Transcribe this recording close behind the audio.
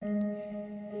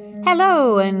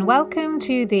Hello and welcome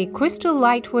to the Crystal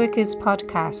Lightworkers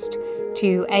podcast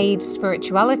to aid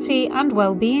spirituality and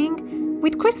well-being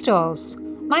with crystals.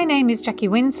 My name is Jackie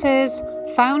Winters,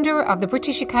 founder of the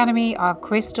British Academy of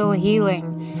Crystal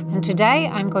Healing, and today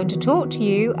I'm going to talk to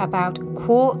you about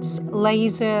quartz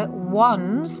laser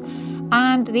wands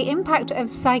and the impact of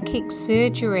psychic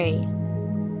surgery.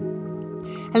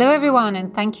 Hello everyone,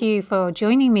 and thank you for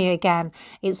joining me again.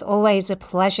 It's always a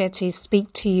pleasure to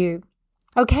speak to you.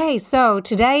 Okay, so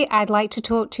today I'd like to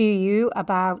talk to you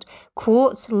about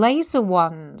quartz laser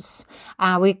wands.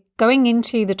 We're going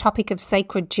into the topic of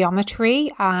sacred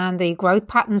geometry and the growth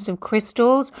patterns of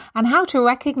crystals and how to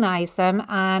recognize them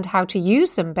and how to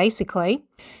use them, basically.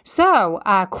 So,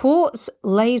 quartz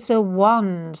laser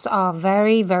wands are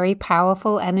very, very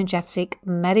powerful energetic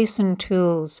medicine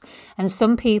tools. And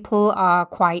some people are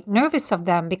quite nervous of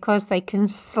them because they can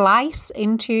slice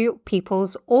into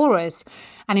people's auras.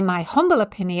 And in my humble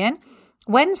opinion,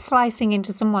 when slicing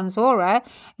into someone's aura,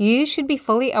 you should be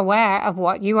fully aware of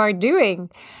what you are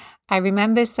doing. I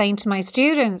remember saying to my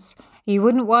students, you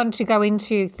wouldn't want to go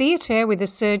into theatre with a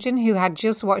surgeon who had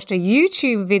just watched a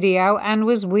YouTube video and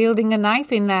was wielding a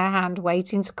knife in their hand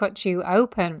waiting to cut you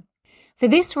open. For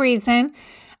this reason,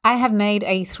 I have made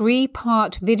a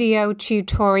 3-part video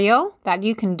tutorial that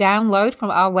you can download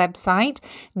from our website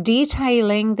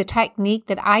detailing the technique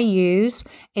that I use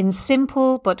in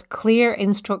simple but clear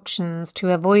instructions to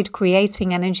avoid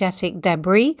creating energetic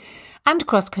debris and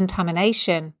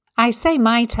cross-contamination. I say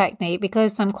my technique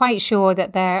because I'm quite sure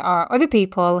that there are other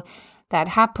people that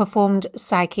have performed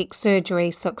psychic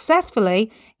surgery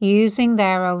successfully using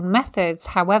their own methods.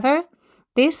 However,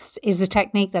 this is a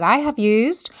technique that I have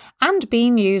used and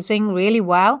been using really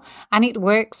well, and it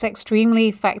works extremely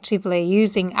effectively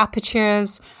using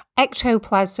apertures,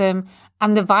 ectoplasm,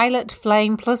 and the violet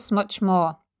flame, plus much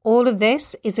more. All of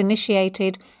this is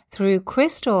initiated through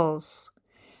crystals.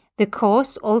 The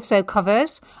course also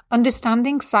covers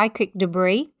understanding psychic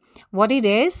debris, what it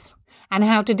is, and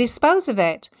how to dispose of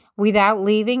it without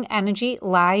leaving energy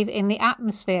live in the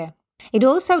atmosphere. It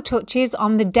also touches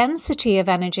on the density of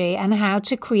energy and how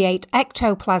to create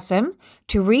ectoplasm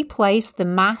to replace the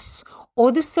mass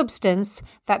or the substance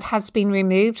that has been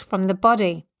removed from the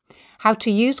body, how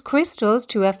to use crystals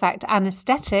to affect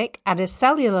anesthetic at a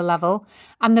cellular level,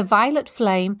 and the violet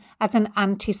flame as an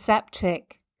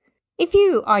antiseptic. If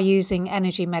you are using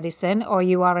energy medicine or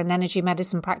you are an energy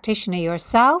medicine practitioner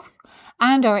yourself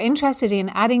and are interested in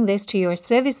adding this to your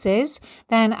services,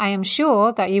 then I am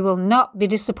sure that you will not be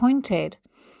disappointed.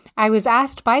 I was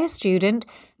asked by a student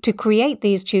to create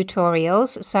these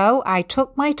tutorials, so I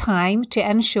took my time to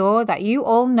ensure that you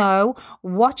all know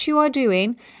what you are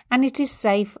doing and it is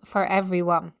safe for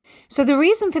everyone. So the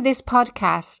reason for this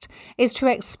podcast is to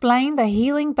explain the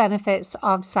healing benefits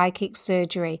of psychic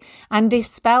surgery and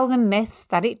dispel the myths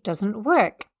that it doesn't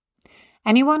work.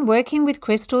 Anyone working with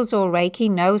crystals or Reiki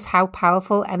knows how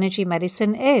powerful energy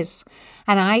medicine is,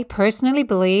 and I personally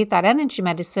believe that energy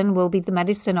medicine will be the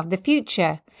medicine of the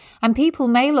future, and people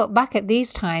may look back at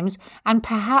these times and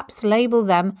perhaps label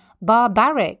them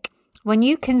barbaric. When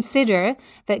you consider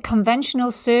that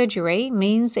conventional surgery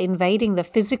means invading the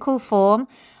physical form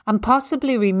and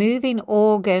possibly removing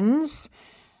organs,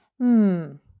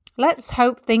 let's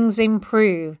hope things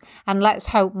improve, and let's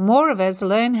hope more of us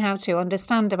learn how to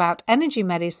understand about energy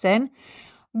medicine.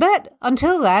 But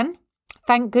until then,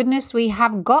 thank goodness we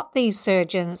have got these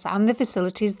surgeons and the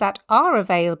facilities that are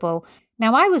available.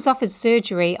 Now, I was offered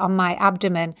surgery on my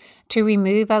abdomen to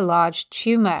remove a large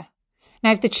tumour.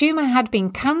 Now, if the tumour had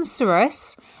been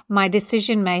cancerous, my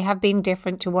decision may have been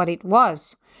different to what it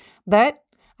was. But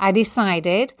I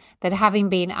decided that having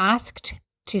been asked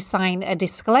to sign a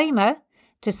disclaimer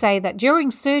to say that during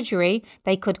surgery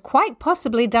they could quite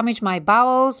possibly damage my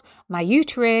bowels, my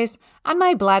uterus, and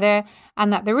my bladder,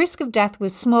 and that the risk of death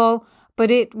was small, but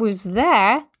it was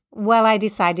there, well, I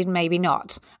decided maybe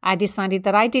not. I decided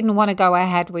that I didn't want to go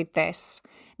ahead with this.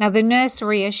 Now, the nurse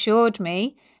reassured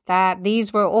me that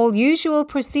these were all usual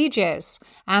procedures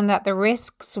and that the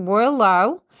risks were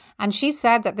low, and she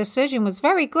said that the surgeon was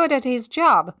very good at his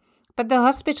job, but the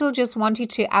hospital just wanted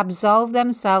to absolve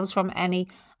themselves from any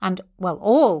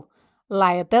all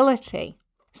liability.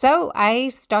 So I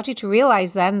started to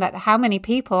realize then that how many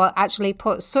people actually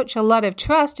put such a lot of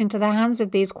trust into the hands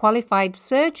of these qualified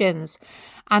surgeons,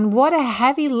 and what a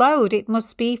heavy load it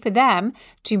must be for them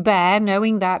to bear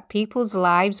knowing that people's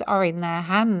lives are in their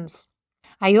hands.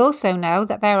 I also know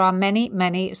that there are many,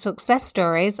 many success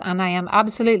stories, and I am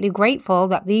absolutely grateful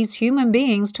that these human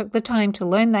beings took the time to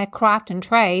learn their craft and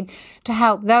trade to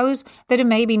help those that are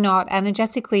maybe not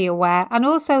energetically aware, and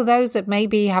also those that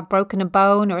maybe have broken a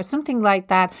bone or something like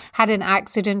that, had an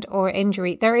accident or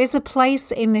injury. There is a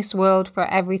place in this world for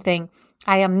everything.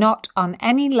 I am not on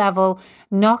any level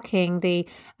knocking the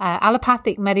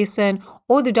allopathic medicine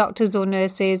or the doctors or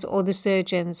nurses or the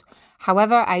surgeons.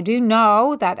 However, I do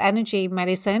know that energy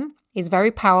medicine is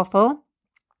very powerful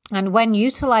and when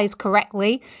utilized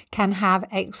correctly can have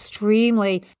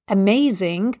extremely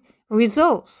amazing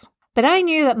results. But I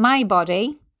knew that my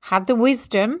body had the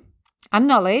wisdom and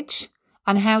knowledge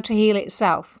on how to heal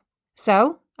itself.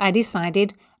 So I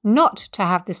decided not to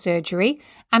have the surgery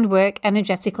and work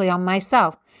energetically on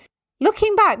myself.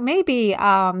 Looking back, maybe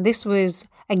this was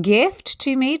a gift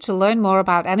to me to learn more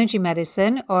about energy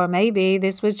medicine, or maybe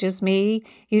this was just me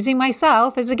using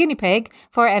myself as a guinea pig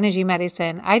for energy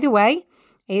medicine. Either way,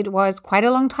 it was quite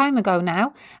a long time ago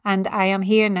now, and I am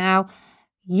here now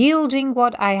yielding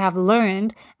what I have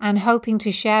learned and hoping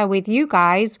to share with you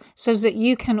guys so that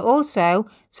you can also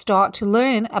start to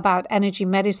learn about energy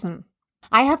medicine.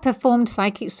 I have performed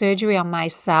psychic surgery on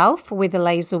myself with a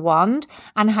laser wand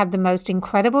and had the most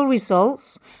incredible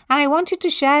results, and I wanted to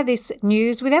share this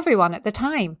news with everyone at the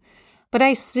time. But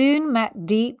I soon met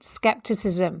deep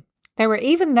skepticism. There were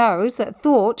even those that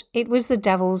thought it was the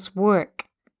devil's work.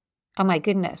 Oh my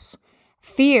goodness.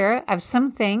 Fear of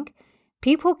something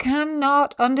people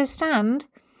cannot understand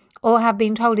or have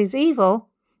been told is evil,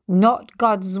 not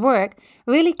God's work,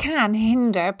 really can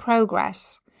hinder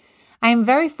progress. I am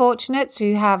very fortunate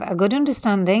to have a good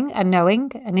understanding and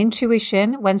knowing and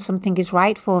intuition when something is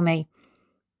right for me.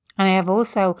 And I have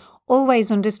also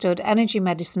always understood energy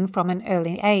medicine from an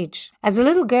early age. As a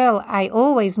little girl, I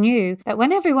always knew that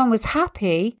when everyone was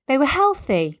happy, they were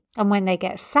healthy. And when they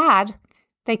get sad,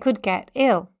 they could get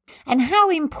ill. And how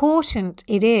important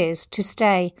it is to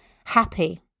stay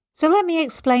happy. So let me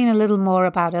explain a little more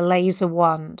about a laser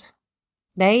wand.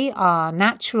 They are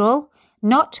natural,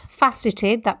 not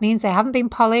faceted. That means they haven't been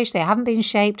polished, they haven't been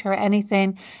shaped or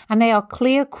anything, and they are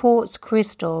clear quartz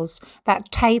crystals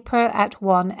that taper at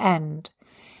one end.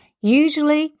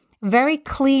 Usually very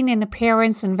clean in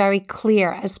appearance and very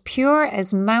clear, as pure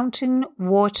as mountain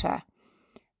water.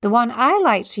 The one I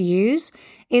like to use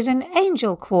is an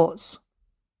angel quartz.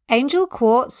 Angel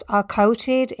quartz are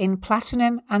coated in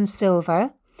platinum and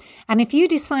silver, and if you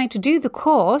decide to do the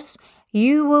course,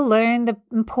 you will learn the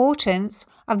importance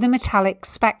of the metallic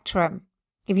spectrum.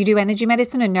 If you do energy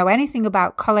medicine and know anything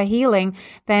about color healing,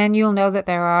 then you'll know that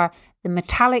there are the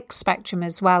metallic spectrum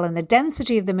as well and the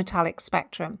density of the metallic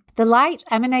spectrum. The light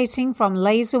emanating from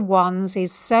laser wands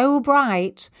is so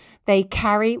bright, they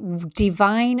carry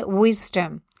divine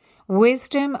wisdom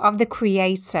of the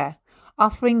Creator,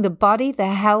 offering the body the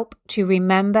help to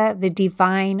remember the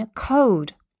divine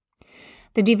code.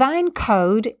 The divine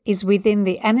code is within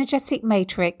the energetic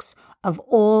matrix of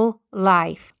all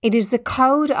life. It is the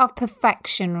code of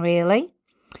perfection, really.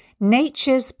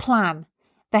 Nature's plan,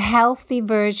 the healthy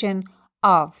version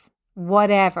of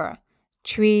whatever.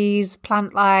 Trees,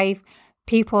 plant life,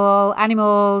 people,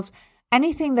 animals,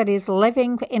 anything that is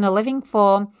living in a living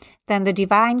form, then the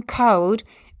divine code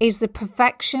is the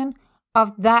perfection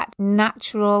of that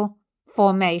natural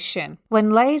formation.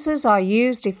 When lasers are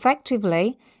used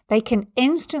effectively, they can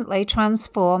instantly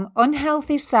transform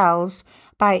unhealthy cells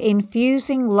by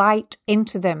infusing light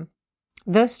into them,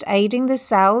 thus aiding the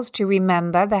cells to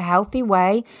remember the healthy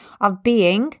way of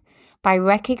being by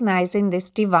recognizing this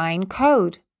divine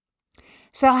code.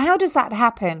 So how does that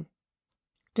happen?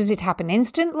 Does it happen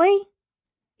instantly?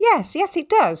 Yes, it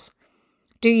does.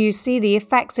 Do you see the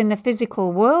effects in the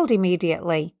physical world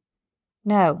immediately?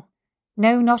 No,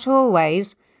 not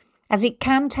always, as it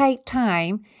can take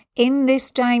time in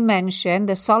this dimension,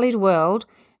 the solid world,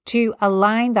 to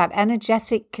align that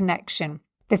energetic connection.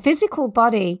 The physical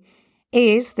body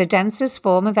is the densest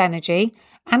form of energy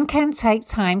and can take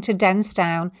time to dense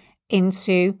down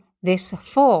into this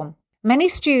form. Many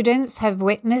students have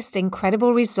witnessed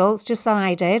incredible results just as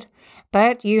I did,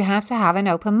 but you have to have an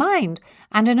open mind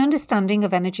and an understanding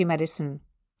of energy medicine.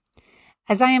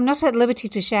 As I am not at liberty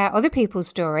to share other people's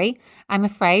story, I'm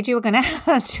afraid you are going to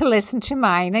have to listen to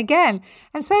mine again.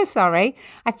 I'm so sorry.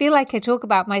 I feel like I talk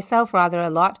about myself rather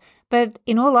a lot, but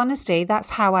in all honesty,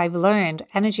 that's how I've learned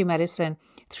energy medicine,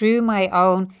 through my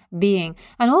own being.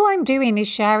 And all I'm doing is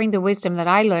sharing the wisdom that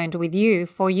I learned with you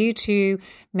for you to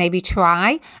maybe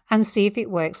try and see if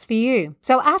it works for you.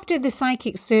 So after the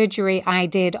psychic surgery I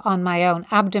did on my own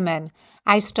abdomen,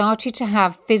 I started to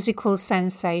have physical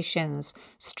sensations,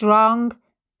 strong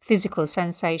physical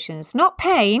sensations. Not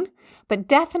pain, but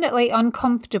definitely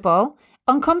uncomfortable.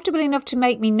 Uncomfortable enough to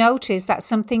make me notice that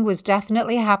something was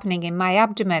definitely happening in my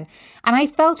abdomen. And I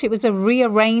felt it was a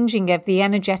rearranging of the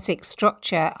energetic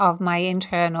structure of my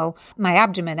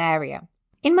abdomen area.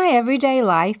 In my everyday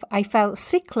life, I felt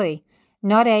sickly,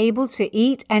 not able to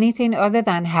eat anything other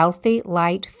than healthy,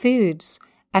 light foods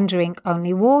and drink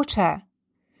only water.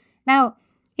 Now,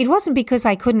 it wasn't because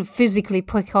I couldn't physically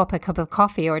pick up a cup of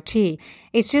coffee or tea.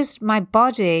 It's just my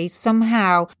body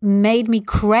somehow made me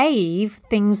crave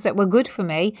things that were good for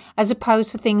me as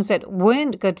opposed to things that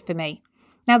weren't good for me.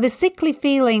 Now, the sickly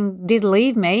feeling did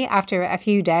leave me after a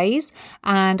few days,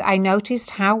 and I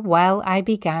noticed how well I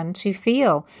began to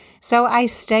feel. So I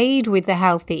stayed with the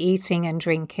healthy eating and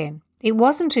drinking. It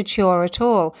wasn't a chore at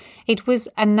all. It was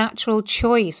a natural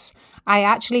choice. I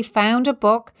actually found a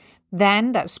book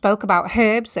then that spoke about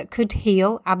herbs that could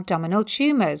heal abdominal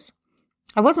tumours.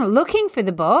 I wasn't looking for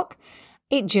the book.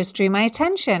 It just drew my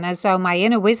attention as though my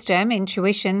inner wisdom,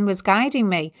 intuition was guiding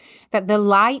me, that the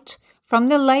light from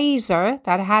the laser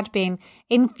that had been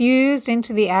infused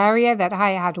into the area that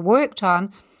I had worked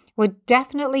on would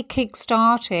definitely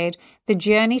kick-started the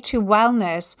journey to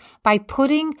wellness by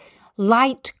putting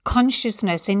light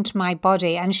consciousness into my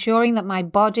body, ensuring that my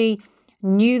body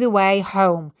knew the way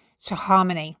home to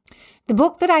harmony. The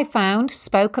book that I found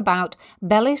spoke about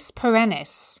Bellis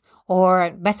perennis,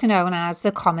 or better known as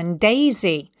the common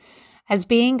daisy, as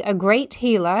being a great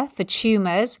healer for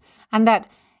tumours, and that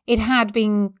it had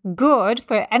been good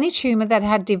for any tumour that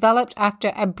had developed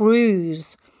after a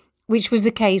bruise, which was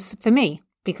the case for me,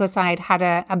 because I'd had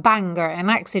a bang or an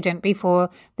accident before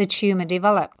the tumour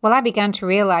developed. Well, I began to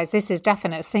realise this is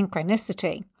definite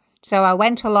synchronicity. So I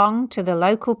went along to the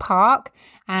local park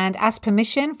and asked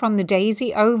permission from the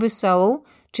daisy oversoul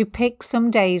to pick some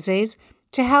daisies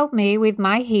to help me with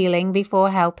my healing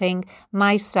before helping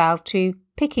myself to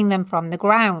picking them from the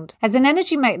ground. As an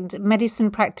energy medicine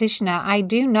practitioner, I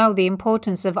do know the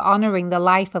importance of honouring the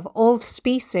life of all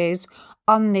species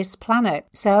on this planet.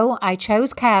 So I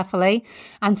chose carefully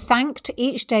and thanked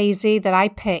each daisy that I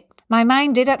picked. My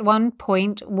mind did at one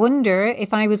point wonder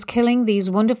if I was killing these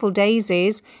wonderful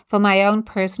daisies for my own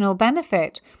personal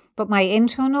benefit, but my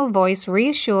internal voice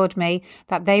reassured me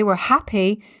that they were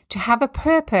happy to have a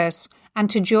purpose and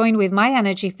to join with my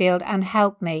energy field and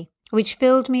help me, which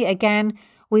filled me again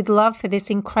with love for this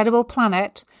incredible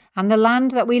planet and the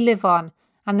land that we live on,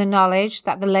 and the knowledge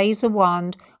that the laser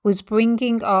wand was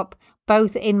bringing up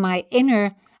both in my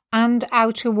inner and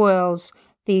outer worlds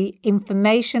the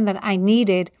information that I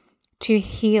needed to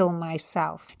heal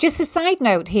myself. Just a side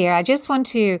note here, I just want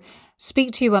to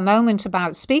speak to you a moment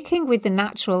about speaking with the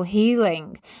natural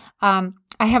healing. I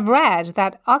have read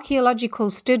that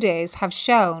archaeological studies have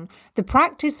shown the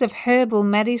practice of herbal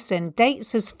medicine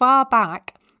dates as far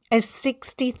back as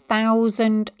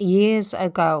 60,000 years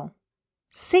ago.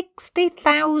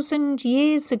 60,000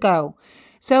 years ago.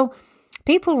 So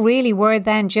people really were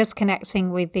then just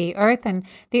connecting with the earth, and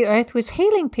the earth was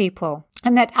healing people.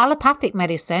 And that allopathic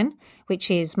medicine, which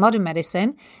is modern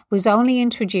medicine, was only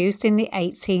introduced in the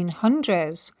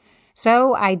 1800s.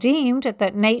 So I deemed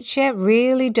that nature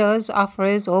really does offer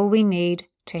us all we need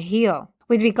to heal.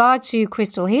 With regard to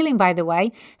crystal healing, by the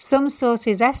way, some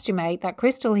sources estimate that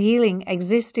crystal healing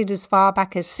existed as far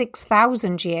back as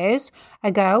 6,000 years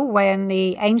ago, when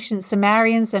the ancient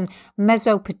Sumerians and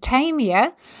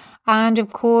Mesopotamia, and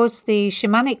of course the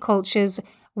shamanic cultures,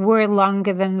 were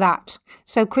longer than that.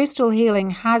 So crystal healing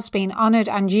has been honoured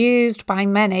and used by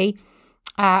many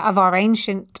of our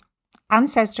ancient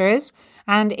ancestors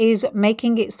and is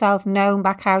making itself known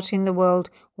back out in the world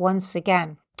once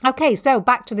again. Okay, so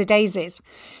back to the daisies.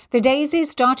 The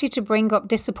daisies started to bring up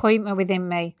disappointment within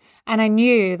me, and I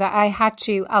knew that I had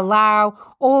to allow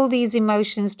all these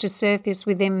emotions to surface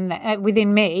within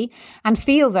me and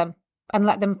feel them and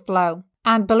let them flow.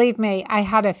 And believe me, I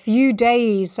had a few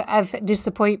days of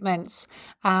disappointments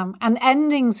and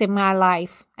endings in my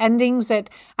life, endings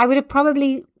that I would have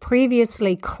probably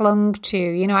previously clung to.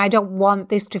 You know, I don't want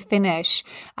this to finish.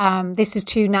 This is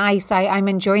too nice. I'm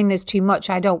enjoying this too much.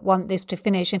 I don't want this to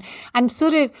finish. And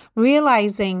sort of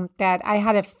realizing that I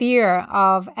had a fear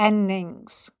of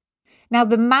endings. Now,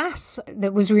 the mass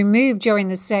that was removed during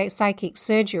the psychic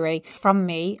surgery from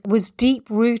me was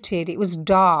deep-rooted. It was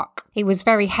dark. It was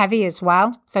very heavy as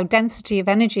well. So density of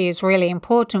energy is really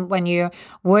important when you're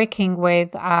working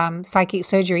with psychic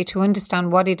surgery to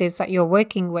understand what it is that you're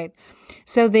working with.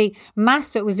 So the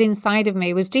mass that was inside of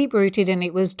me was deep-rooted and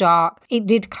it was dark. It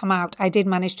did come out. I did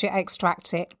manage to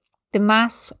extract it. The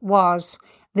mass was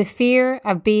the fear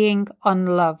of being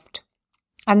unloved.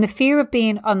 And the fear of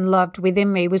being unloved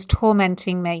within me was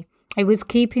tormenting me. It was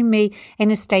keeping me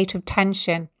in a state of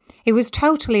tension. It was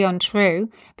totally untrue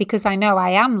because I know I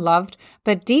am loved,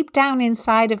 but deep down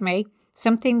inside of me,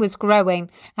 something was growing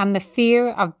and the fear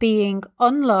of being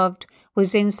unloved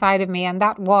was inside of me, and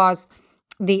that was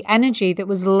the energy that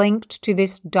was linked to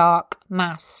this dark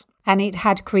mass. And it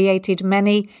had created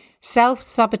many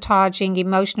self-sabotaging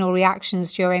emotional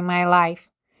reactions during my life.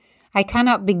 I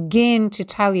cannot begin to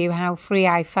tell you how free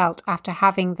I felt after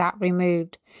having that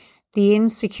removed. The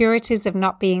insecurities of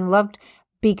not being loved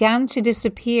began to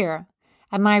disappear,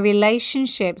 and my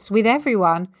relationships with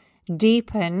everyone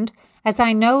deepened as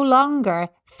I no longer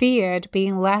feared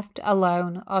being left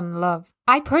alone unloved.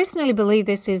 I personally believe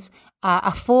this is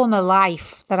a former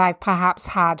life that I've perhaps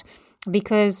had,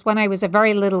 because when I was a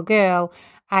very little girl,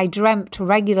 I dreamt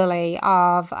regularly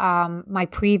of my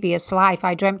previous life.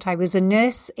 I dreamt I was a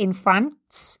nurse in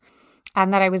France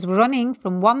and that I was running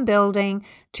from one building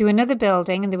to another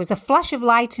building, and there was a flash of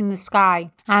light in the sky.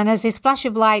 And as this flash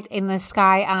of light in the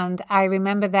sky, and I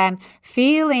remember then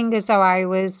feeling as though I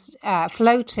was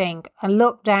floating, and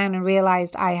looked down and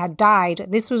realized I had died.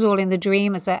 This was all in the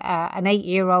dream as an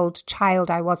 8-year-old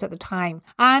child I was at the time.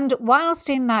 And whilst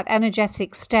in that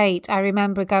energetic state, I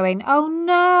remember going, oh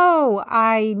no,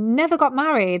 I never got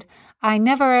married. I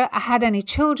never had any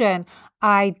children.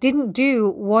 I didn't do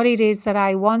what it is that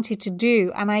I wanted to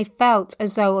do. And I felt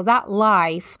as though that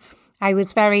life, I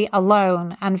was very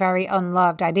alone and very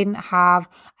unloved. I didn't have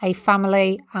a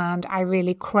family, and I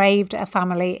really craved a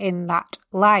family in that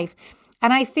life.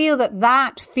 And I feel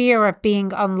that fear of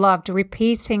being unloved,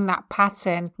 repeating that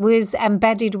pattern, was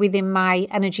embedded within my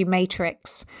energy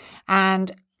matrix.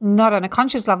 And not on a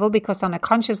conscious level, because on a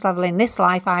conscious level in this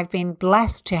life, I've been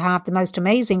blessed to have the most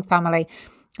amazing family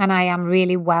and I am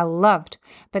really well loved.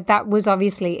 But that was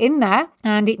obviously in there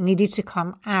and it needed to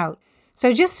come out.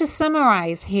 So just to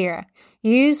summarize here,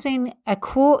 using a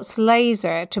quartz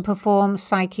laser to perform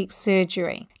psychic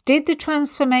surgery. Did the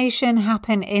transformation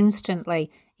happen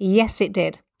instantly? Yes, it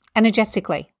did.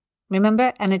 Energetically.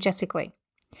 Remember, energetically.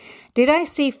 Did I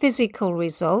see physical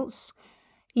results?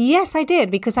 Yes, I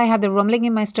did, because I had the rumbling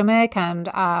in my stomach and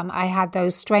I had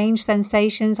those strange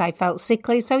sensations. I felt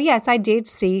sickly. So yes, I did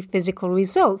see physical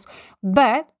results.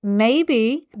 But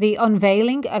maybe the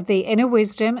unveiling of the inner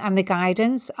wisdom and the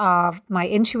guidance of my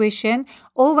intuition,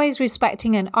 always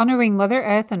respecting and honoring Mother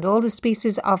Earth and all the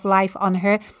species of life on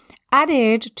her,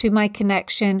 added to my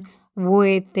connection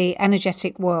with the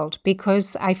energetic world,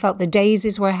 because I felt the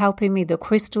daisies were helping me, the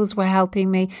crystals were helping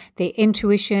me, the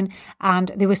intuition, and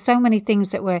there were so many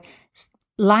things that were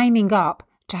lining up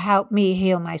to help me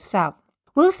heal myself.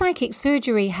 Will psychic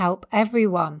surgery help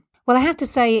everyone? Well, I have to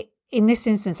say, in this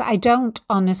instance, I don't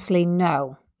honestly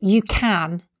know. You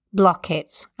can block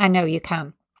it. I know you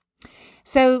can.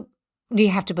 So, do you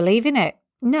have to believe in it?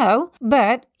 No,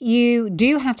 but you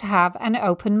do have to have an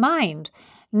open mind.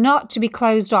 Not to be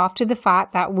closed off to the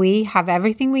fact that we have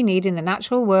everything we need in the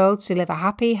natural world to live a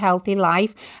happy, healthy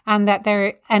life, and that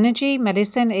their energy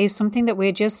medicine is something that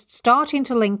we're just starting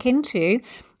to link into.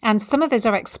 And some of us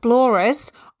are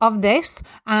explorers of this.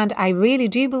 And I really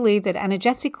do believe that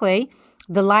energetically,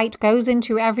 the light goes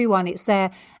into everyone. It's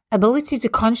their ability to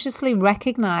consciously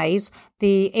recognize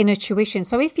the inner intuition.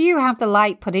 So if you have the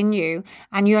light put in you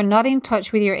and you're not in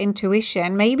touch with your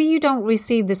intuition, maybe you don't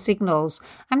receive the signals.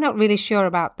 I'm not really sure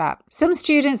about that. Some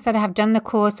students that have done the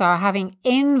course are having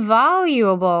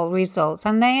invaluable results,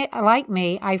 and they, like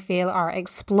me, I feel are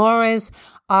explorers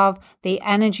of the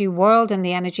energy world and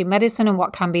the energy medicine and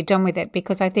what can be done with it,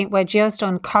 because I think we're just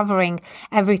uncovering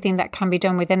everything that can be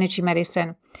done with energy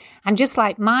medicine. And just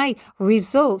like my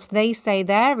results, they say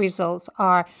their results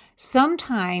are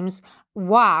sometimes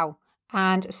wow,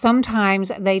 and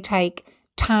sometimes they take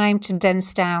time to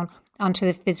dense down onto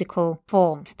the physical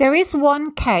form. There is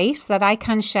one case that I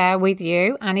can share with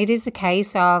you, and it is a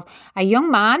case of a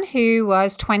young man who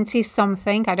was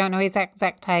 20-something, I don't know his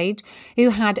exact age, who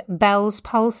had Bell's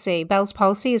palsy. Bell's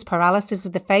palsy is paralysis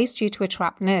of the face due to a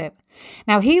trapped nerve.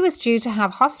 Now, he was due to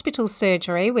have hospital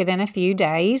surgery within a few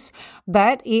days,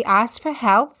 but he asked for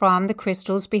help from the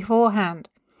crystals beforehand.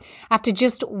 After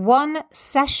just one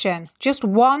session,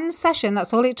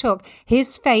 that's all it took,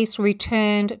 his face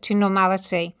returned to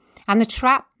normality and the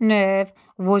trapped nerve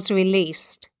was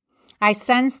released. I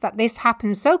sensed that this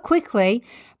happened so quickly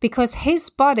because his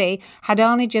body had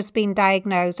only just been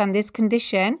diagnosed on this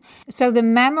condition, so the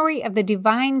memory of the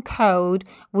divine code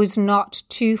was not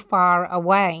too far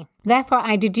away. Therefore,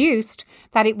 I deduced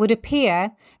that it would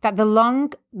appear that the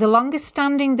longer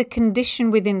standing the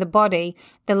condition within the body,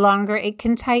 the longer it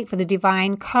can take for the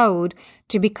divine code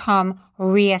to become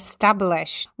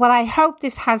re-established. Well, I hope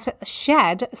this has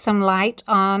shed some light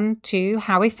on to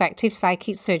how effective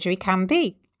psychic surgery can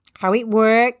be, how it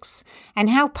works,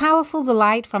 and how powerful the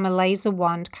light from a laser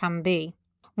wand can be.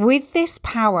 With this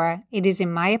power, it is,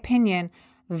 in my opinion,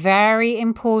 very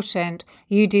important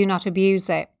you do not abuse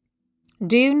it.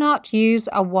 Do not use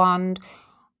a wand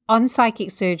on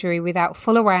psychic surgery without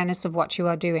full awareness of what you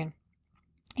are doing.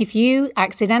 If you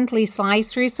accidentally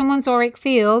slice through someone's auric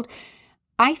field,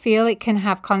 I feel it can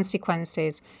have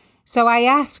consequences. So I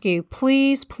ask you,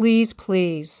 please, please,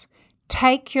 please,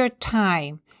 take your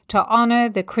time to honor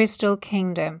the crystal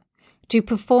kingdom, to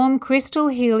perform crystal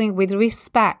healing with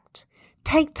respect.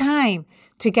 Take time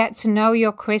to get to know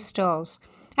your crystals.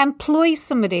 Employ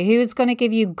somebody who is going to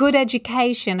give you good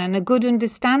education and a good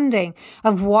understanding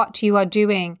of what you are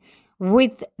doing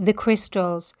with the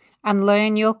crystals and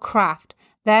learn your craft,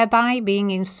 thereby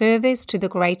being in service to the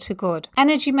greater good.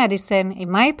 Energy medicine, in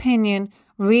my opinion,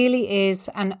 really is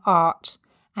an art.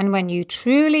 And when you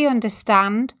truly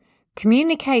understand,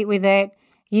 communicate with it,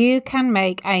 you can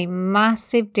make a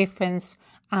massive difference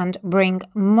and bring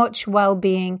much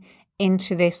well-being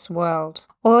into this world.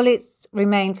 All it's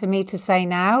remained for me to say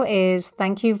now is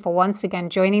thank you for once again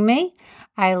joining me.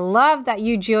 I love that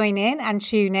you join in and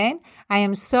tune in. I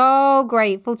am so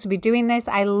grateful to be doing this.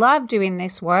 I love doing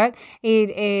this work. It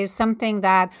is something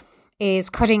that is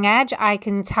cutting edge. I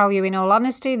can tell you in all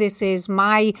honesty, this is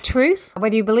my truth.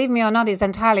 Whether you believe me or not is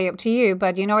entirely up to you.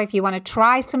 But if you want to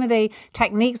try some of the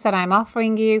techniques that I'm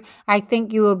offering you, I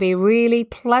think you will be really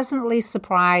pleasantly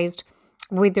surprised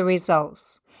with the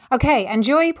results. Okay,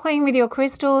 enjoy playing with your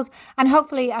crystals, and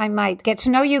hopefully I might get to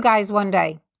know you guys one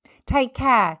day. Take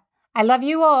care. I love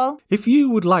you all. If you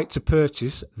would like to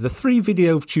purchase the 3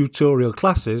 video tutorial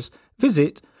classes,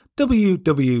 visit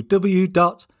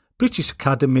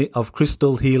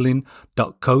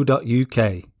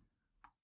www.britishacademyofcrystalhealing.co.uk.